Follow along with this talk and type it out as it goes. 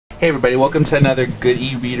Hey everybody, welcome to another good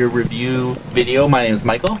e-reader review video. My name is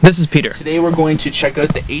Michael. This is Peter. Today we're going to check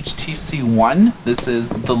out the HTC One. This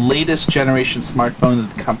is the latest generation smartphone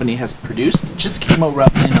that the company has produced. It just came out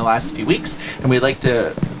roughly in the last few weeks, and we'd like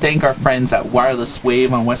to thank our friends at Wireless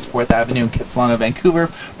Wave on West 4th Avenue in Kitsilano, Vancouver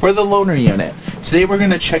for the loaner unit. Today we're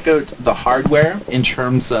going to check out the hardware in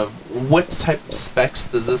terms of what type of specs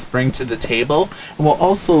does this bring to the table, and we'll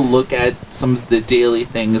also look at some of the daily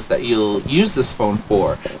things that you'll use this phone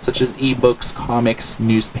for, such as ebooks, comics,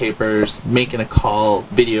 newspapers, making a call,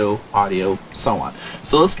 video, audio, so on.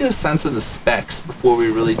 So let's get a sense of the specs before we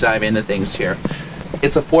really dive into things here.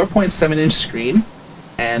 It's a 4.7-inch screen,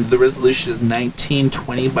 and the resolution is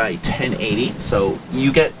 1920 by 1080, so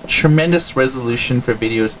you get tremendous resolution for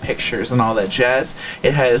videos, pictures, and all that jazz.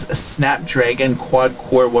 It has a Snapdragon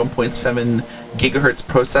quad-core 1.7 gigahertz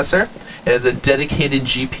processor. It has a dedicated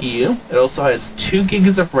GPU. It also has 2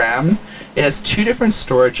 gigs of RAM. It has 2 different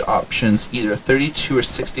storage options, either 32 or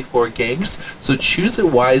 64 gigs, so choose it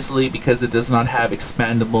wisely because it does not have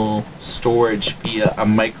expandable storage via a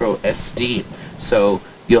micro SD. So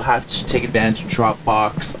you'll have to take advantage of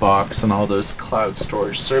Dropbox, Box, and all those cloud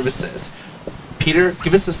storage services. Peter,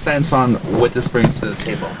 give us a sense on what this brings to the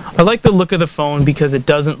table. I like the look of the phone because it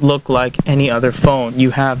doesn't look like any other phone.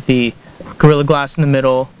 You have the Gorilla Glass in the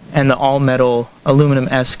middle and the all-metal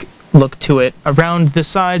aluminum-esque look to it around the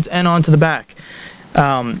sides and onto the back.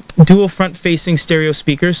 Dual front-facing stereo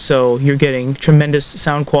speakers, so you're getting tremendous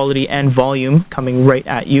sound quality and volume coming right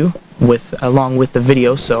at you along with the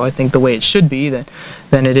video, so I think the way it should be than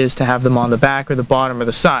it is to have them on the back or the bottom or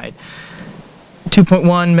the side. 2.1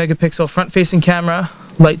 megapixel front-facing camera,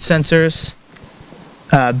 light sensors,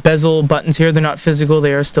 bezel buttons here. They're not physical,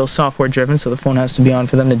 they are still software driven, so the phone has to be on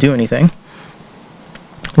for them to do anything.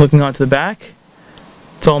 Looking onto the back,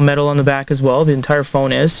 it's all metal on the back as well. The entire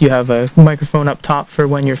phone is. You have a microphone up top for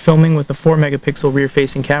when you're filming with a 4 megapixel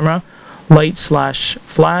rear-facing camera,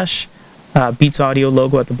 light/flash, Beats Audio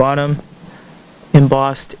logo at the bottom,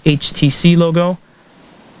 embossed HTC logo.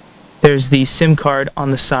 There's the SIM card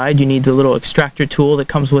on the side. You need the little extractor tool that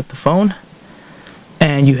comes with the phone.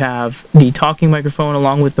 And you have the talking microphone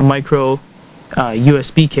along with the micro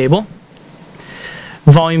USB cable.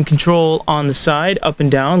 Volume control on the side, up and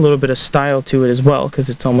down, a little bit of style to it as well because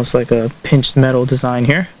it's almost like a pinched metal design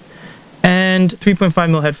here. And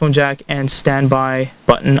 3.5mm headphone jack and standby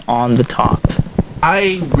button on the top.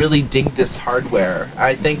 I really dig this hardware.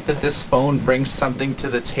 I think that this phone brings something to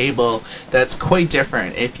the table that's quite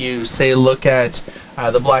different. If you say look at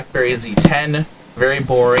the BlackBerry Z10, very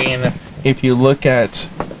boring. If you look at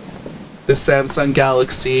the Samsung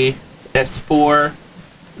Galaxy S4,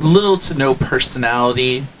 little to no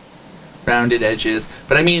personality, rounded edges,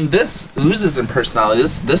 but I mean this oozes in personality.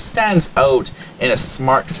 This stands out in a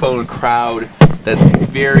smartphone crowd that's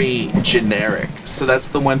very generic. So that's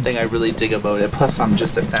the one thing I really dig about it. Plus I'm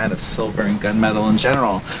just a fan of silver and gunmetal in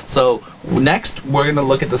general. So next we're going to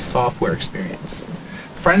look at the software experience.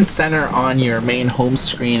 Front center on your main home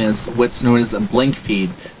screen is what's known as a blink feed.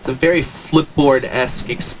 It's a very Flipboard-esque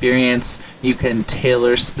experience. You can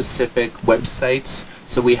tailor specific websites.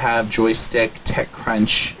 So we have Joystick,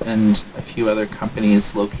 TechCrunch, and a few other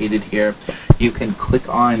companies located here. You can click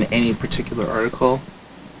on any particular article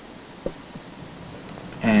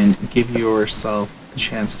and give yourself a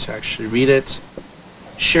chance to actually read it,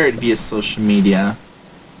 share it via social media,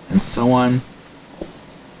 and so on.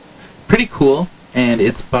 Pretty cool. And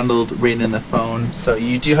it's bundled right in the phone, so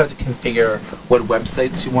you do have to configure what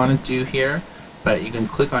websites you want to do here, but you can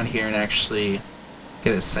click on here and actually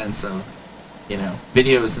get a sense of, you know,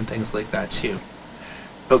 videos and things like that too.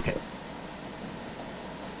 Okay.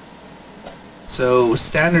 So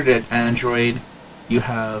standard at Android, you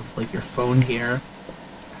have like your phone here,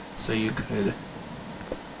 so you could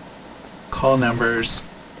call numbers,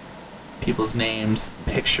 people's names,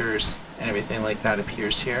 pictures, and everything like that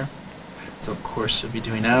appears here. So of course you'll be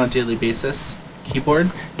doing that on a daily basis. Keyboard?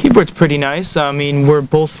 Keyboard's pretty nice. I mean, we're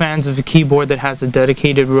both fans of a keyboard that has a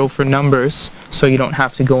dedicated row for numbers, so you don't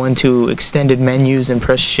have to go into extended menus and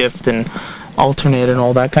press shift and alternate and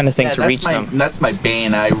all that kind of thing to reach them. That's my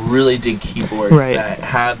bane. I really dig keyboards that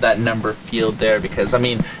have that number field there because, I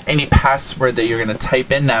mean, any password that you're going to type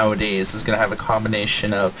in nowadays is going to have a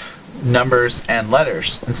combination of numbers and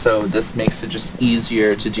letters, and so this makes it just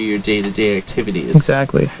easier to do your day-to-day activities.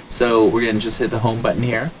 Exactly. So we're going to just hit the home button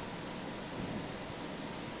here,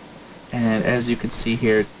 and as you can see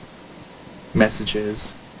here,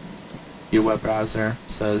 messages, your web browser.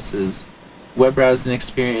 So this is web browsing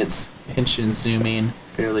experience, pinch and zooming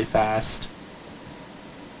fairly fast.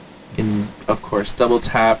 You can of course double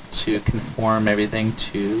tap to conform everything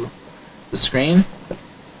to the screen.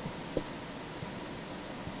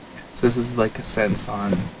 So this is like a sense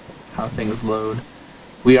on how things load.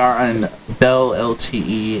 We are on Bell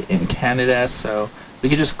LTE in Canada, so we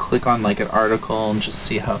could just click on like an article and just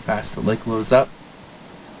see how fast it like loads up.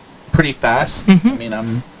 Pretty fast. I mean,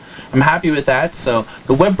 I'm happy with that. So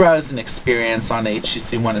the web browsing experience on the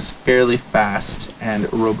HTC One is fairly fast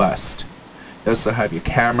and robust. You also have your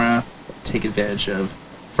camera, take advantage of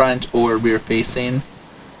front or rear facing,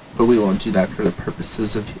 but we won't do that for the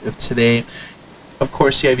purposes of today. Of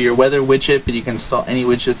course, you have your weather widget, but you can install any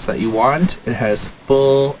widgets that you want. It has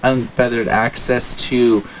full unfeathered access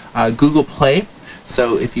to Google Play.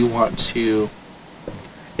 So if you want to, you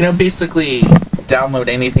know, basically download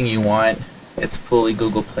anything you want, it's fully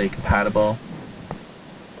Google Play compatible.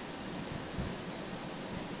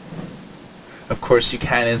 Of course, you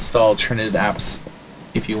can install alternative apps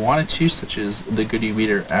if you wanted to, such as the Goody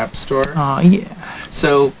Reader App Store. Yeah.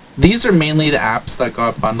 So these are mainly the apps that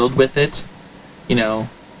got bundled with it. You know,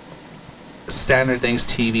 standard things,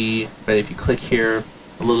 TV, but if you click here,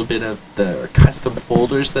 a little bit of the custom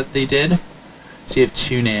folders that they did. So you have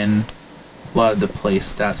TuneIn, a lot of the Play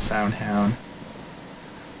stuff, SoundHound,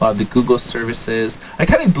 a lot of the Google services. I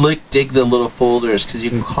kind of dig the little folders because you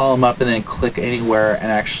can call them up and then click anywhere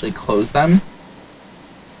and actually close them.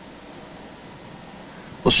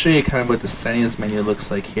 We'll show you kind of what the settings menu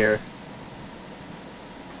looks like here.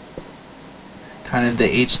 Kind of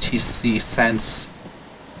the HTC Sense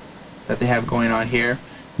that they have going on here.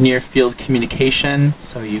 Near field communication,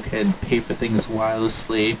 so you can pay for things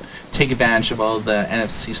wirelessly, take advantage of all the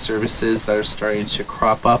NFC services that are starting to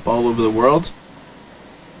crop up all over the world.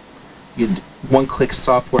 You can one-click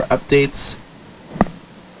software updates,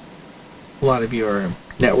 a lot of your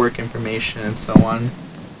network information and so on.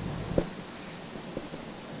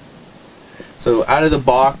 So out of the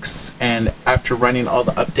box, and after running all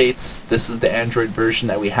the updates, this is the Android version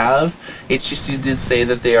that we have. HTC did say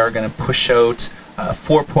that they are going to push out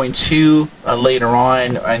 4.2 later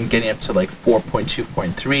on, and getting up to like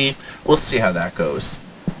 4.2.3. We'll see how that goes.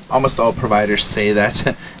 Almost all providers say that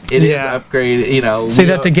it is upgraded. You know, say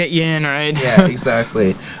that to get you in, right? Yeah,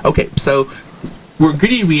 exactly. Okay, so we're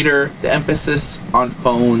Goody Reader. The emphasis on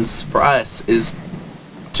phones for us is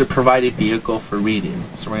to provide a vehicle for reading.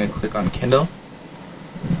 So we're going to click on Kindle.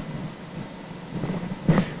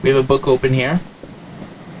 We have a book open here.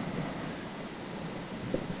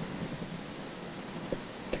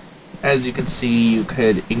 As you can see, you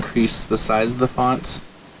could increase the size of the fonts.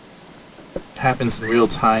 It happens in real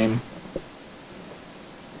time.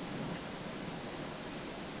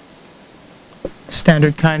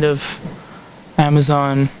 Standard kind of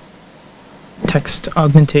Amazon text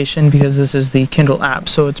augmentation, because this is the Kindle app,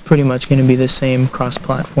 so it's pretty much going to be the same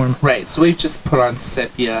cross-platform. Right, so we've just put on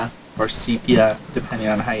sepia or sepia, depending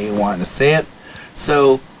on how you want to say it.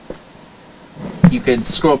 So you can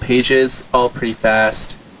scroll pages all pretty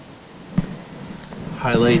fast.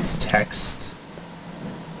 Highlights, text.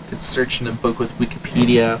 You could search in a book with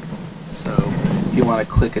Wikipedia. So if you want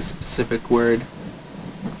to click a specific word.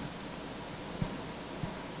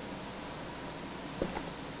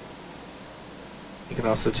 You can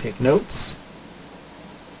also take notes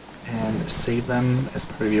and save them as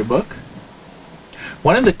part of your book.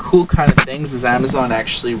 One of the cool kind of things is Amazon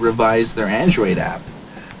actually revised their Android app.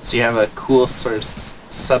 So you have a cool sort of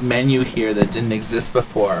sub-menu here that didn't exist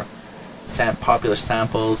before. Popular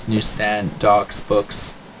samples, newsstand, docs,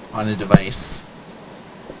 books on a device.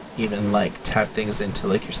 Even like tap things into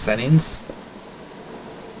like your settings.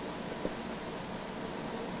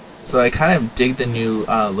 So I kind of dig the new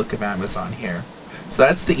look of Amazon here. So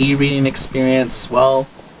that's the e-reading experience. Well,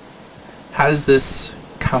 how does this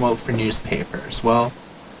come out for newspapers? Well,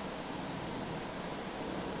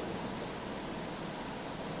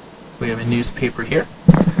 we have a newspaper here.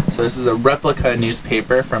 So this is a replica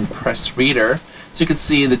newspaper from Press Reader. So you can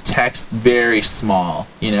see the text very small.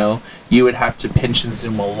 You know, you would have to pinch and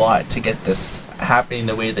zoom a lot to get this happening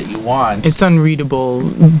the way that you want. It's unreadable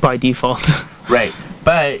by default. Right.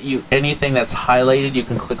 But anything that's highlighted, you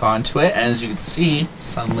can click onto it, and as you can see,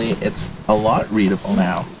 suddenly it's a lot readable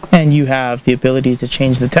now. And you have the ability to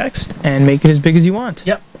change the text and make it as big as you want.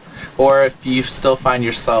 Yep. Or if you still find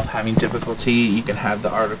yourself having difficulty, you can have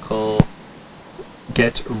the article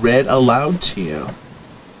get read aloud to you.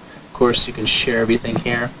 Of course, you can share everything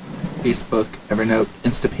here. Facebook, Evernote,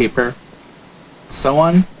 Instapaper, so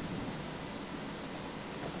on.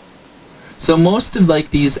 So most of like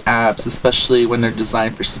these apps, especially when they're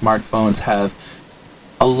designed for smartphones, have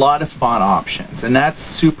a lot of font options, and that's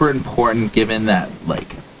super important given that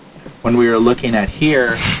like when we were looking at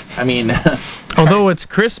here, I mean, although it's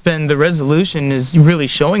crisp and the resolution is really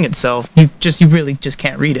showing itself, you really just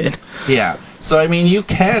can't read it. yeah. So I mean, you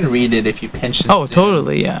can read it if you pinch and Oh, zoom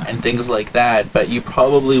totally, yeah. and things like that, but you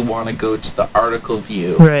probably want to go to the article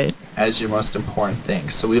view Right. as your most important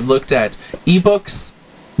thing. So we've looked at ebooks,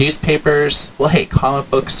 newspapers. Well, hey,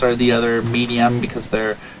 comic books are the other medium because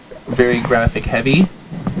they're very graphic heavy.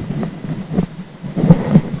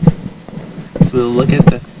 So we'll look at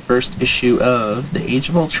the first issue of The Age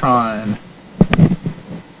of Ultron.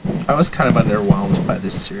 I was kind of underwhelmed by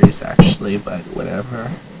this series actually, but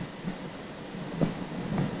whatever.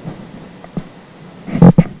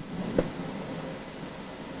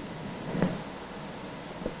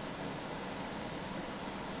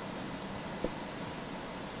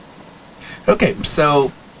 Okay,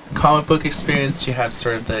 so comic book experience, you have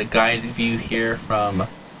sort of the guided view here from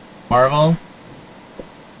Marvel.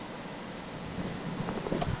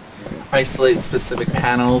 Isolate specific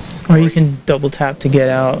panels. Or you can double tap to get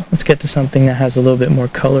out. Let's get to something that has a little bit more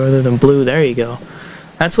color other than blue. There you go.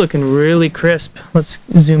 That's looking really crisp. Let's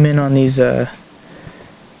zoom in on these BAMs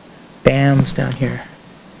down here.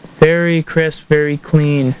 Very crisp, very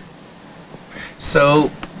clean.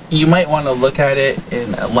 So you might want to look at it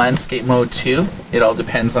in a landscape mode too. It all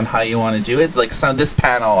depends on how you want to do it. Like this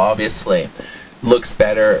panel obviously looks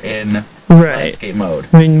better in landscape mode.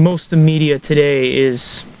 I mean, most of the media today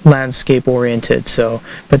is landscape oriented, so,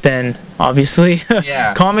 but then obviously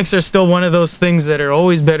Yeah. comics are still one of those things that are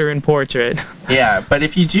always better in portrait. Yeah, but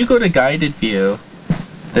if you do go to guided view,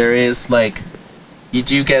 there is like, you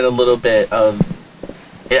do get a little bit of,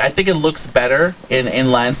 I think it looks better in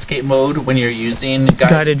landscape mode when you're using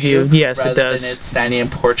guided view. Yes, it rather does. than it's standing in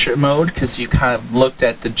portrait mode, because you kind of looked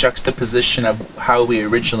at the juxtaposition of how we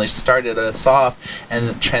originally started us off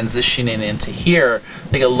and transitioning into here. I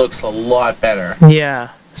think it looks a lot better.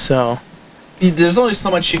 Yeah, so There's only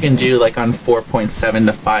so much you can do like on 4.7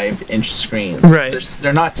 to 5-inch screens. Right.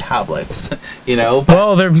 They're not tablets, you know. But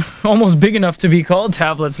well, they're almost big enough to be called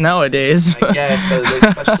tablets nowadays. I guess,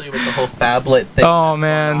 especially with the whole phablet thing. Oh that's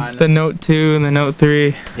man, going on. the Note 2 and the Note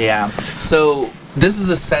 3. Yeah. So this is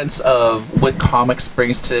a sense of what comics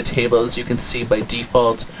brings to the table. As you can see by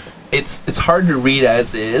default, it's hard to read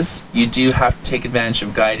as is. You do have to take advantage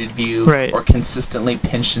of guided view, Right. or consistently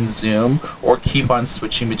pinch and zoom, or keep on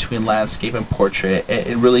switching between landscape and portrait.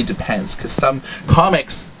 It really depends, because some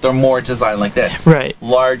comics, they're more designed like this. Right.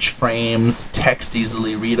 Large frames, text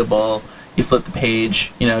easily readable. You flip the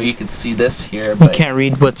page, you know, you can see this here. You But can't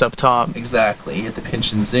read what's up top. exactly. You have to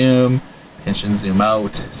pinch and zoom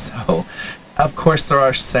out. So, of course, there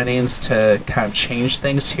are settings to kind of change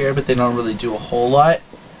things here, but they don't really do a whole lot.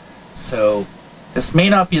 So, this may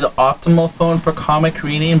not be the optimal phone for comic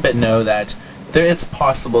reading, but know that it's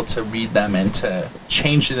possible to read them and to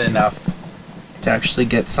change it enough to actually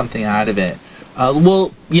get something out of it.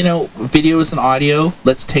 Well, you know, videos and audio,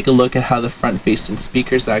 let's take a look at how the front-facing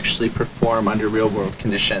speakers actually perform under real-world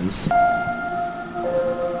conditions.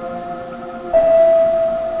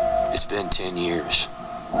 It's been 10 years.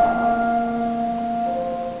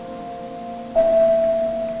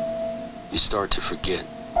 You start to forget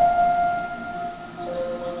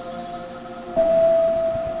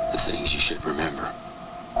the things you should remember.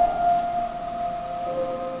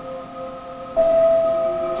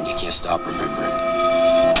 And you can't stop remembering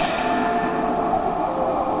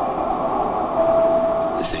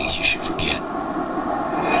the things you should forget.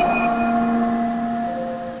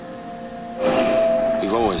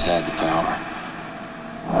 We've always had the power.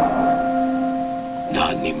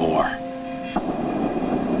 Not anymore.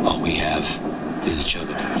 All we have is each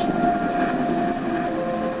other.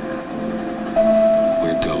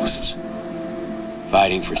 We're ghosts,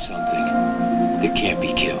 fighting for something that can't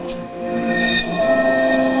be killed.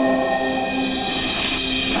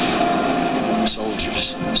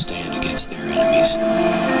 Soldiers stand against their enemies,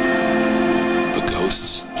 but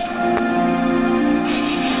ghosts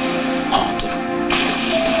haunt them.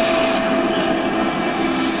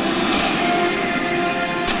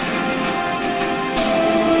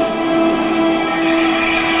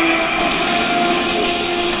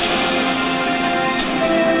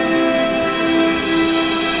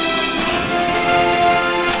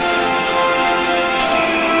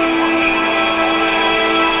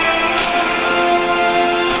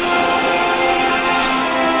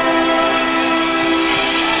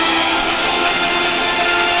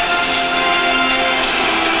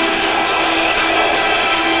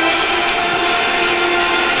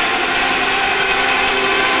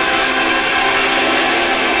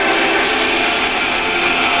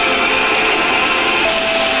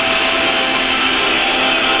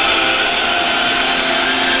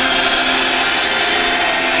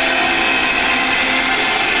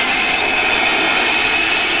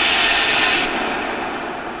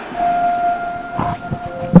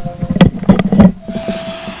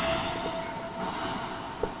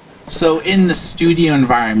 So in the studio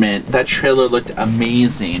environment, that trailer looked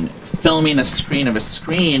amazing. Filming a screen of a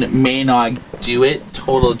screen may not do it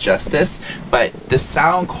total justice, but the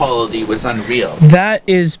sound quality was unreal. That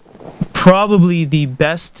is probably the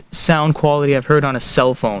best sound quality I've heard on a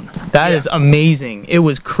cell phone. That is amazing. It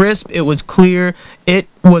was crisp, it was clear, it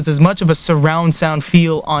was as much of a surround sound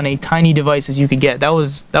feel on a tiny device as you could get. That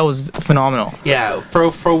was phenomenal. Yeah, for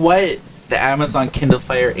what the Amazon Kindle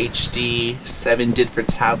Fire HD 7 did for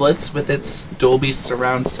tablets with its Dolby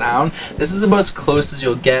surround sound, this is about as close as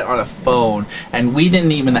you'll get on a phone, and we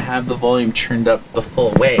didn't even have the volume turned up the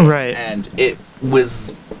full way. Right. And it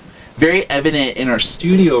was very evident in our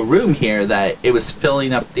studio room here that it was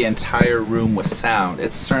filling up the entire room with sound.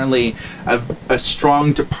 It's certainly a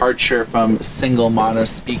strong departure from single mono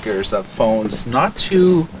speakers of phones not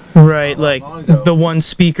too Right, like the one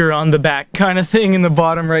speaker on the back kind of thing in the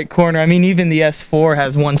bottom right corner. I mean, even the S4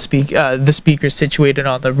 has one the speaker situated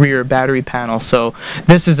on the rear battery panel. So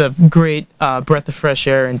this is a great breath of fresh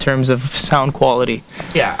air in terms of sound quality.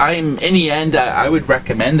 Yeah, in the end, I would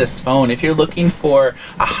recommend this phone. If you're looking for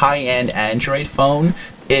a high-end Android phone,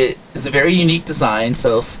 it is a very unique design, so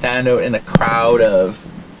it'll stand out in a crowd of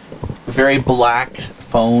very black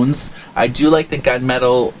phones. I do like the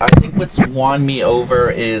gunmetal. I think what's won me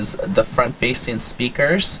over is the front-facing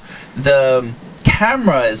speakers. The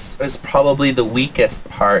camera is probably the weakest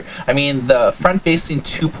part. I mean, the front-facing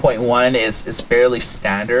 2.1 is fairly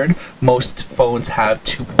standard. Most phones have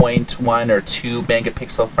 2.1 or 2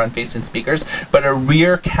 megapixel front-facing speakers, but a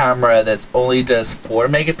rear camera that only does 4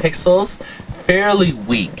 megapixels, fairly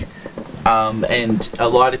weak. And a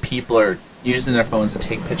lot of people are using their phones to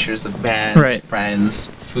take pictures of bands, friends,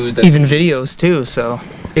 food, that even videos too. So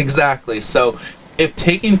exactly. So if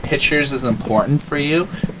taking pictures is important for you,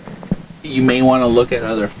 you may want to look at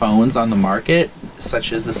other phones on the market,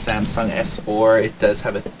 such as the Samsung S4. It does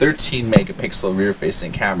have a 13 megapixel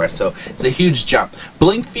rear-facing camera, so it's a huge jump.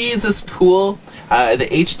 Blink feeds is cool. The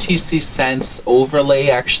HTC Sense overlay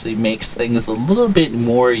actually makes things a little bit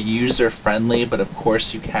more user-friendly, but of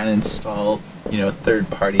course you can install, you know,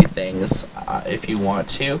 third-party things if you want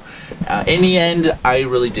to. In the end, I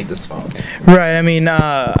really dig this phone. Right, I mean,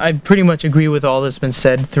 I pretty much agree with all that's been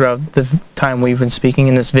said throughout the time we've been speaking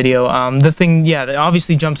in this video. The thing, yeah, that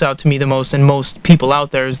obviously jumps out to me the most, and most people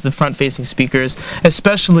out there, is the front-facing speakers,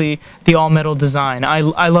 especially the all-metal design. I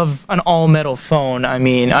love an all-metal phone. I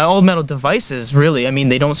mean, all-metal devices, really. I mean,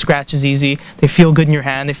 they don't scratch as easy. They feel good in your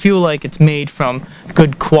hand. They feel like it's made from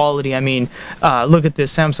good quality. I mean, look at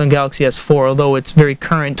this Samsung Galaxy S4. Although it's very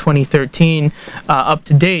current, 2013, up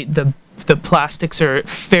to date, the plastics are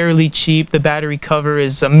fairly cheap. The battery cover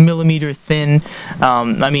is a millimeter thin.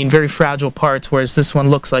 I mean, very fragile parts, whereas this one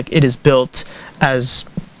looks like it is built as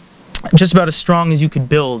just about as strong as you could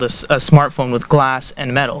build a smartphone with glass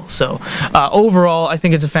and metal. So overall, I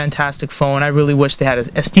think it's a fantastic phone. I really wish they had an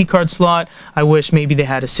SD card slot. I wish maybe they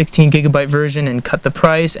had a 16 gigabyte version and cut the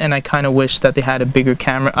price, and I kind of wish that they had a bigger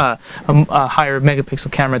camera, a higher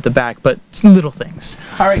megapixel camera at the back, but little things.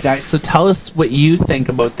 Alright guys, so tell us what you think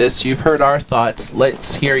about this. You've heard our thoughts.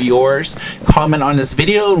 Let's hear yours. Comment on this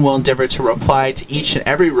video and we'll endeavor to reply to each and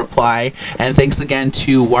every reply. And thanks again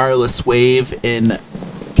to Wireless Wave in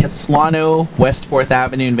Kitsilano, West 4th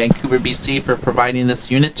Avenue in Vancouver, BC, for providing this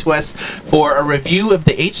unit to us. For a review of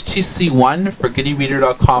the HTC One for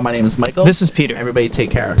GoodieReader.com, my name is Michael. This is Peter. Everybody take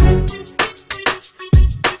care.